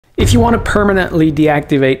If you want to permanently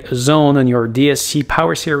deactivate a zone on your DSC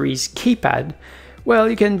Power Series keypad, well,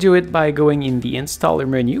 you can do it by going in the installer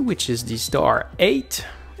menu, which is the star 8,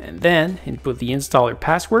 and then input the installer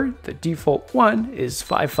password. The default one is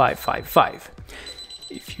 5555.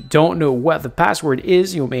 If you don't know what the password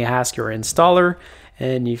is, you may ask your installer,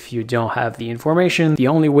 and if you don't have the information, the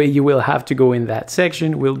only way you will have to go in that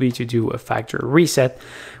section will be to do a factory reset,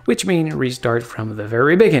 which means restart from the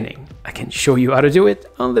very beginning. I can show you how to do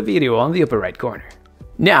it on the video on the upper right corner.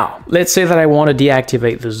 Now, let's say that I want to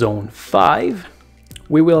deactivate the zone 5.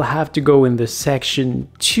 We will have to go in the section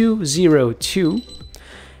 202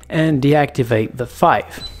 and deactivate the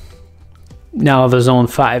 5. Now the zone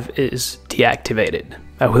 5 is deactivated.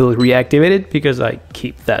 I will reactivate it because I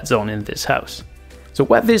keep that zone in this house. So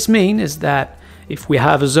what this means is that if we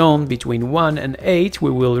have a zone between 1 and 8, we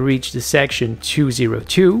will reach the section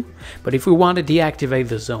 202. But if we want to deactivate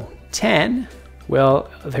the zone 10, well,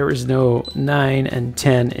 there is no 9 and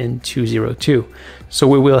 10 in 202. So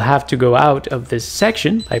we will have to go out of this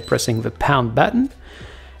section by pressing the pound button.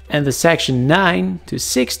 And the section 9 to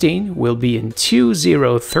 16 will be in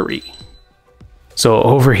 203. So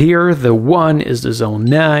over here, the 1 is the zone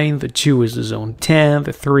 9, the 2 is the zone 10,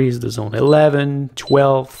 the 3 is the zone 11,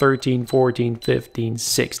 12, 13, 14, 15,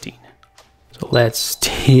 16. So let's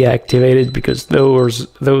deactivate it because those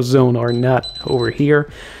zones are not over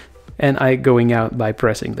here. And I'm going out by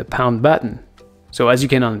pressing the pound button. So as you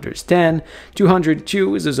can understand,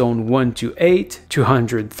 202 is the zone 1 to 8,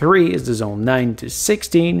 203 is the zone 9 to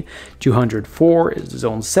 16, 204 is the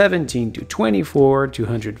zone 17 to 24,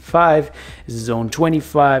 205 is the zone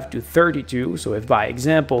 25 to 32. So if by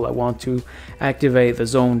example I want to activate the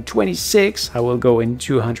zone 26, I will go in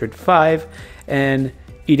 205 and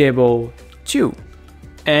enable 2.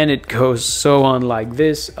 And it goes so on like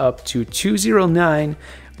this up to 209,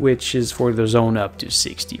 which is for the zone up to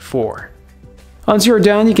 64. Once you're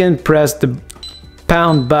done, you can press the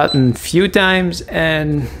pound button a few times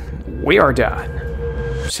and we are done.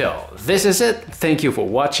 So this is it. Thank you for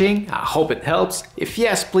watching. I hope it helps. If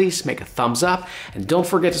yes, please make a thumbs up and don't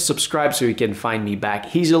forget to subscribe so you can find me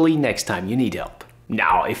back easily next time you need help.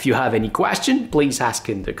 Now, if you have any question, please ask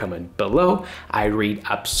in the comment below. I read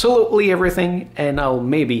absolutely everything and I'll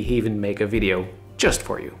maybe even make a video just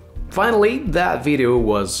for you. Finally, that video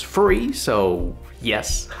was free, so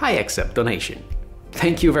yes, I accept donation.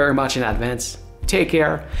 Thank you very much in advance, take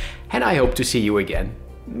care, and I hope to see you again,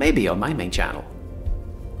 maybe on my main channel.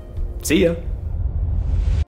 See ya!